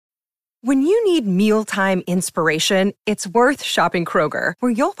When you need mealtime inspiration, it's worth shopping Kroger,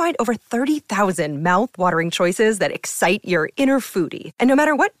 where you'll find over 30,000 mouth-watering choices that excite your inner foodie. And no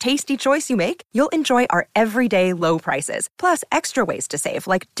matter what tasty choice you make, you'll enjoy our everyday low prices, plus extra ways to save,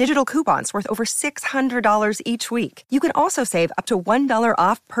 like digital coupons worth over $600 each week. You can also save up to $1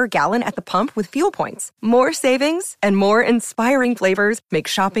 off per gallon at the pump with fuel points. More savings and more inspiring flavors make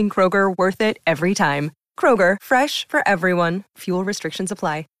shopping Kroger worth it every time. Kroger, fresh for everyone. Fuel restrictions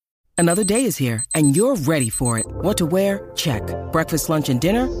apply. Another day is here, and you're ready for it. What to wear? Check. Breakfast, lunch, and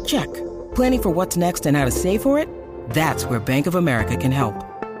dinner? Check. Planning for what's next and how to save for it? That's where Bank of America can help.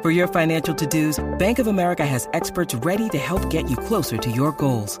 For your financial to-dos, Bank of America has experts ready to help get you closer to your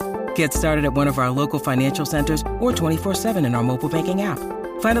goals. Get started at one of our local financial centers or 24/7 in our mobile banking app.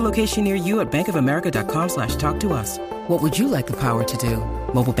 Find a location near you at bankofamerica.com/talktous. What would you like the power to do?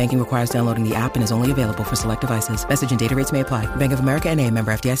 Mobile banking requires downloading the app and is only available for select devices. Message and data rates may apply. Bank of America N.A.,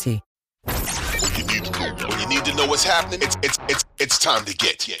 member FDIC. When you need to know what's happening, it's time to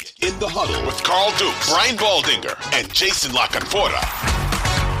get in the huddle with Carl Dukes, Brian Baldinger, and Jason La Canfora.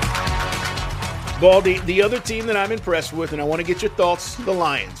 Baldy, the other team that I'm impressed with, and I want to get your thoughts, the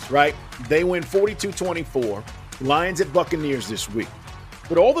Lions, right? They win 42-24. Lions at Buccaneers this week.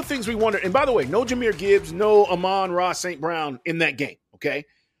 But all the things we wondered, and by the way, no Jahmyr Gibbs, no Amon-Ra St. Brown in that game, okay?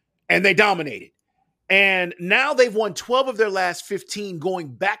 And they dominated. And now they've won 12 of their last 15 going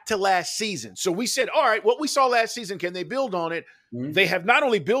back to last season. So we said, all right, what we saw last season, can they build on it? Mm-hmm. They have not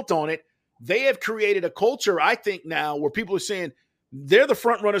only built on it, they have created a culture, I think now, where people are saying they're the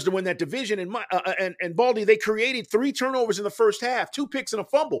front runners to win that division. And Baldy, they created 3 turnovers in the first half, 2 picks and a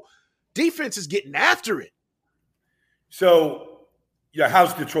fumble. Defense is getting after it. So, yeah,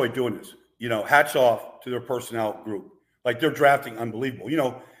 how's Detroit doing this? Hats off to their personnel group. Like, they're drafting unbelievable.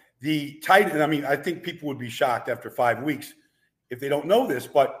 The tight end, I think people would be shocked after 5 weeks if they don't know this,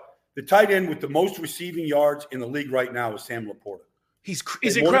 but the tight end with the most receiving yards in the league right now is Sam Laporta. He's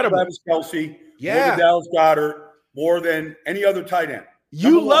incredible. More than Travis Kelce, more than Dallas Goedert, more than any other tight end.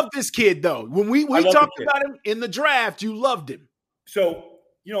 You love this kid, though. When we talked about him in the draft, you loved him. So,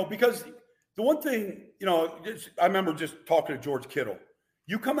 because the one thing, I remember just talking to George Kittle.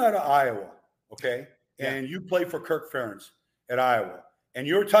 You come out of Iowa, okay, and you play for Kirk Ferentz at Iowa. And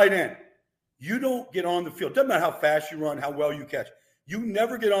you're a tight end, you don't get on the field. Doesn't matter how fast you run, how well you catch. You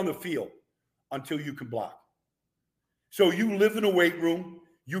never get on the field until you can block. So you live in a weight room.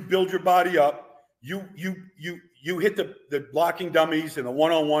 You build your body up. You hit the blocking dummies and the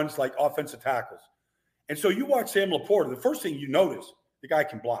one-on-ones like offensive tackles. And so you watch Sam Laporta. The first thing you notice, the guy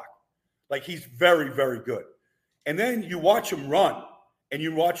can block. Like, he's very, very good. And then you watch him run, and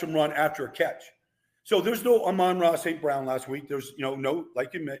you watch him run after a catch. So there's no Amon-Ra St. Brown last week. There's, no,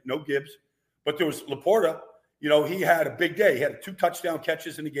 like you meant, no Gibbs. But there was Laporta. He had a big day. He had 2 touchdown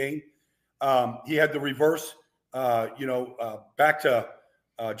catches in the game. He had the reverse, back to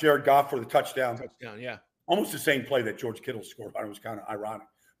Jared Goff for the touchdown. Yeah. Almost the same play that George Kittle scored on. It was kind of ironic.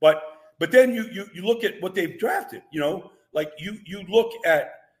 But then you look at what they've drafted, like you look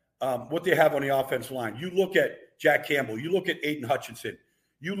at what they have on the offensive line. You look at Jack Campbell. You look at Aiden Hutchinson.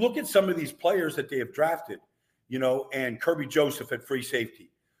 You look at some of these players that they have drafted, and Kirby Joseph at free safety.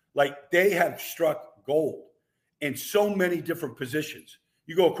 Like, they have struck gold in so many different positions.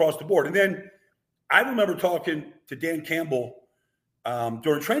 You go across the board. And then I remember talking to Dan Campbell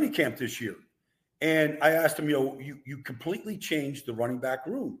during training camp this year. And I asked him, you completely changed the running back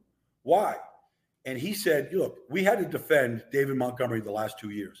room. Why? And he said, look, we had to defend David Montgomery the last 2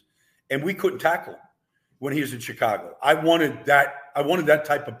 years, and we couldn't tackle him when he was in Chicago. I wanted that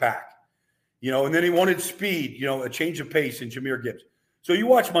type of back, and then he wanted speed, a change of pace in Jahmyr Gibbs. So you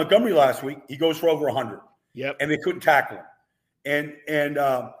watch Montgomery last week, he goes for over 100. Yep. And they couldn't tackle him. And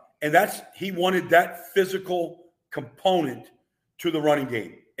he wanted that physical component to the running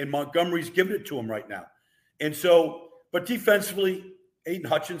game. And Montgomery's giving it to him right now. And so, but defensively, Aiden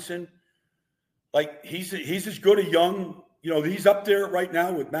Hutchinson, like, he's as good a young, he's up there right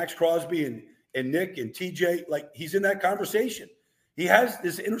now with Maxx Crosby and Nick and TJ. Like, he's in that conversation. He has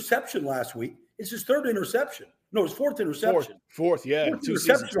this interception last week. It's his 3rd interception. No, his 4th interception. Fourth, yeah. 4th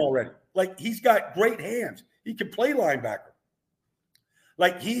interception already. Like, he's got great hands. He can play linebacker.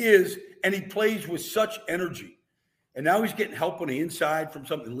 Like, he is, and he plays with such energy. And now he's getting help on the inside from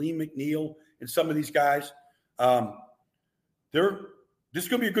Lee McNeil and some of these guys. This is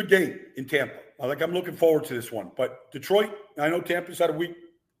going to be a good game in Tampa. I'm looking forward to this one. But Detroit, I know Tampa's had a week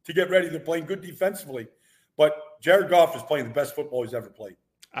to get ready. They're playing good defensively. But Jared Goff is playing the best football he's ever played.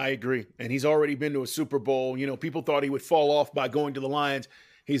 I agree. And he's already been to a Super Bowl. People thought he would fall off by going to the Lions.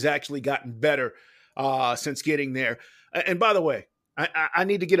 He's actually gotten better since getting there. And by the way, I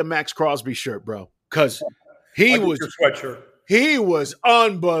need to get a Maxx Crosby shirt, bro, because he Your was sweatshirt. he was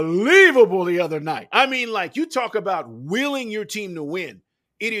unbelievable the other night. I mean, like, you talk about willing your team to win.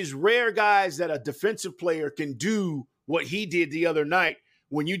 It is rare, guys, that a defensive player can do what he did the other night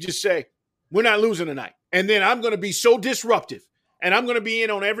when you just say, we're not losing tonight. And then I'm going to be so disruptive, and I'm going to be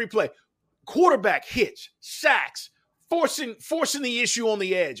in on every play. Quarterback hits, sacks, forcing the issue on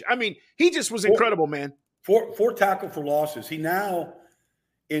the edge. I mean, he just was incredible, man. Four tackle for losses. He now,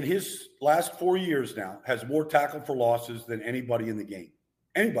 in his last 4 years now, has more tackle for losses than anybody in the game.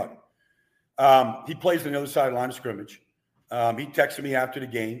 Anybody. He plays on the other side of the line of scrimmage. He texted me after the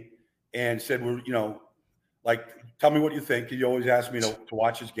game and said, tell me what you think. He always asks me to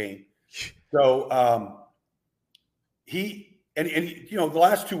watch his game. So the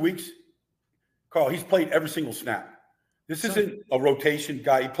last 2 weeks, Carl, he's played every single snap. This isn't a rotation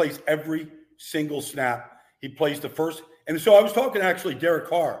guy. He plays every single snap. He plays the first. And so I was talking to actually Derek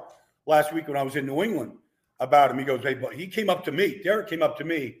Carr last week when I was in New England about him. He goes, hey, but he came up to me. Derek came up to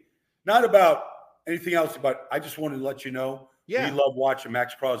me, not about anything else, but I just wanted to let you know we love watching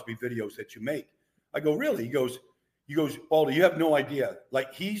Maxx Crosby videos that you make. I go, really? He goes, Baldy, you have no idea.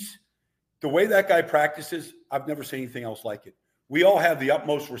 Like, the way that guy practices, I've never seen anything else like it. We all have the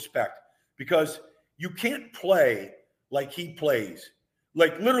utmost respect because you can't play like he plays.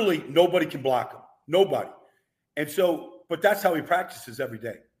 Like, literally nobody can block him. Nobody. And so, but that's how he practices every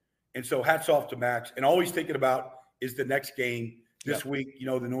day. And so hats off to Maxx. And all he's thinking about is the next game this week, the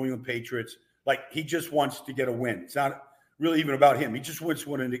New England Patriots. Like, he just wants to get a win. It's not really even about him. He just wants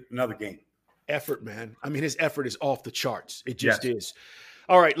to win another game. Effort, man. I mean, his effort is off the charts. It just is.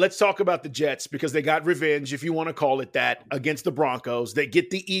 All right, let's talk about the Jets because they got revenge, if you want to call it that, against the Broncos. They get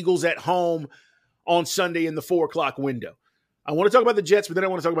the Eagles at home on Sunday in the 4:00 window. I want to talk about the Jets, but then I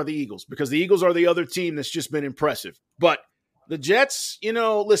want to talk about the Eagles because the Eagles are the other team that's just been impressive. But the Jets,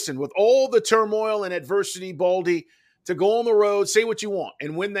 listen, with all the turmoil and adversity, Baldy, to go on the road, say what you want,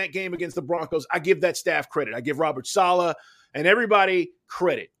 and win that game against the Broncos, I give that staff credit. I give Robert Saleh and everybody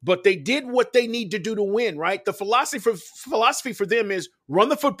credit. But they did what they need to do to win, right? The philosophy for them is run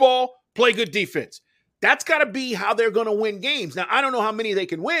the football, play good defense. That's got to be how they're going to win games. Now, I don't know how many they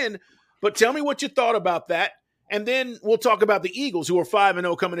can win, but tell me what you thought about that. And then we'll talk about the Eagles, who are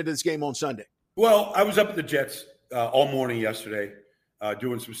 5-0 coming into this game on Sunday. Well, I was up at the Jets all morning yesterday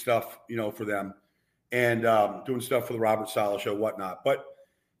doing some stuff, for them and doing stuff for the Robert Saleh show, whatnot. But,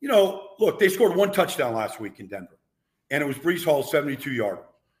 look, they scored one touchdown last week in Denver, and it was Breece Hall's 72-yarder.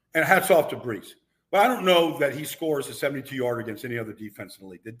 And hats off to Breece. But I don't know that he scores a 72-yarder against any other defense in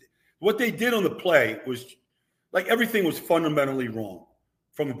the league. What they did on the play was, like, everything was fundamentally wrong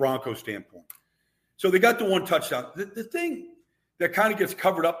from the Broncos standpoint. So they got the one touchdown. The thing that kind of gets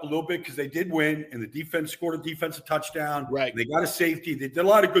covered up a little bit because they did win and the defense scored a defensive touchdown. Right. They got a safety. They did a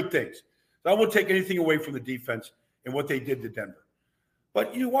lot of good things. So I won't take anything away from the defense and what they did to Denver.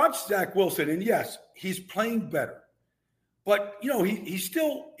 But you watch Zach Wilson, and yes, he's playing better. But,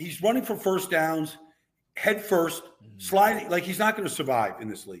 he's running for first downs, head first, sliding. Like, he's not going to survive in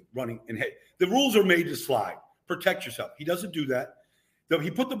this league, running and head. The rules are made to slide. Protect yourself. He doesn't do that. He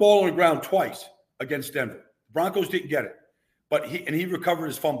put the ball on the ground twice against Denver. The Broncos didn't get it. But he recovered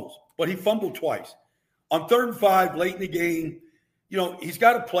his fumbles. But he fumbled twice. On 3rd and 5, late in the game, he's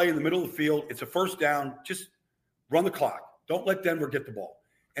got to play in the middle of the field. It's a first down. Just run the clock. Don't let Denver get the ball.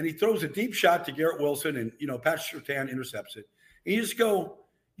 And he throws a deep shot to Garrett Wilson, and, Patrick Surtain intercepts it. And you just go,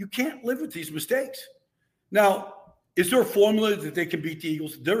 you can't live with these mistakes. Now, is there a formula that they can beat the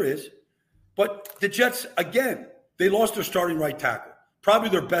Eagles? There is. But the Jets, again, they lost their starting right tackle, probably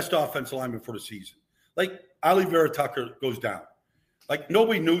their best offensive lineman for the season. Like, Ali Vera-Tucker goes down. Like,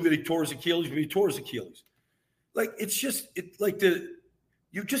 nobody knew that he tore his Achilles, but he tore his Achilles. Like, you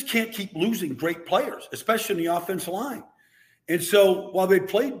just can't keep losing great players, especially in the offensive line. And so while they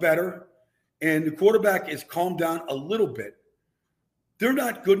played better and the quarterback is calmed down a little bit, they're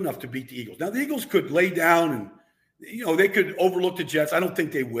not good enough to beat the Eagles. Now, the Eagles could lay down and, they could overlook the Jets. I don't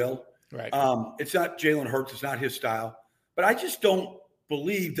think they will. Right. It's not Jalen Hurts. It's not his style. But I just don't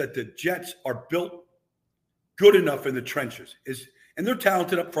believe that the Jets are built good enough in the trenches. And they're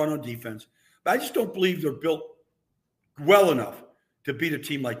talented up front on defense. But I just don't believe they're built well enough to beat a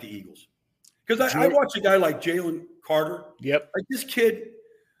team like the Eagles. Because I watch a guy like Jalen Carter. Yep. Like, this kid,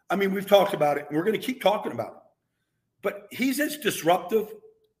 I mean, we've talked about it, and we're going to keep talking about it. But he's as disruptive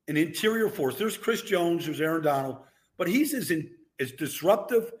an interior force. There's Chris Jones, there's Aaron Donald, but he's as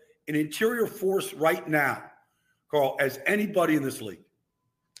disruptive an interior force right now, Carl, as anybody in this league.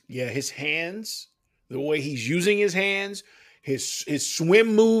 Yeah, his hands, the way he's using his hands, his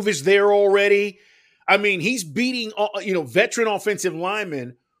swim move is there already. I mean, he's beating, veteran offensive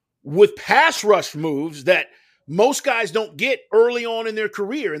linemen with pass rush moves that most guys don't get early on in their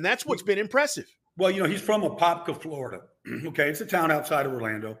career, and that's what's been impressive. Well, he's from Apopka, Florida. Okay, it's a town outside of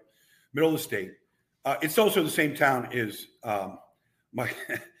Orlando, middle of the state. It's also the same town as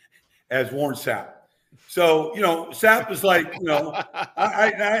as Warren Sapp. So, Sapp is like,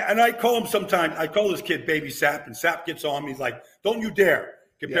 I call him sometimes. I call this kid Baby Sapp, and Sapp gets on me. He's like, "Don't you dare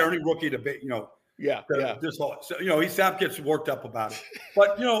compare any rookie to, this whole." So, Sapp gets worked up about it.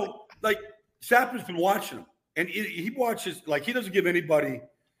 But like Sapp has been watching him, and he watches, like, he doesn't give anybody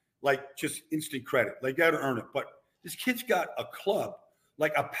like just instant credit. Like, they got to earn it. But this kid's got a club,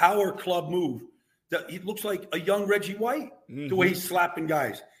 like a power club move that he looks like a young Reggie White, the way he's slapping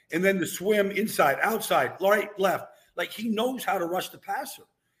guys. And then the swim inside, outside, right, left. Like, he knows how to rush the passer.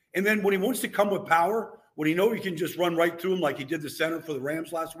 And then when he wants to come with power, when he knows he can just run right through him like he did the center for the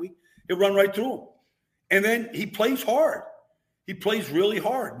Rams last week, he'll run right through him. And then he plays hard. He plays really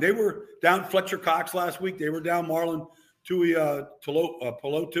hard. They were down Fletcher Cox last week. They were down Marlon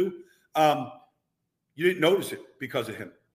Pelotu. You didn't notice it because of him.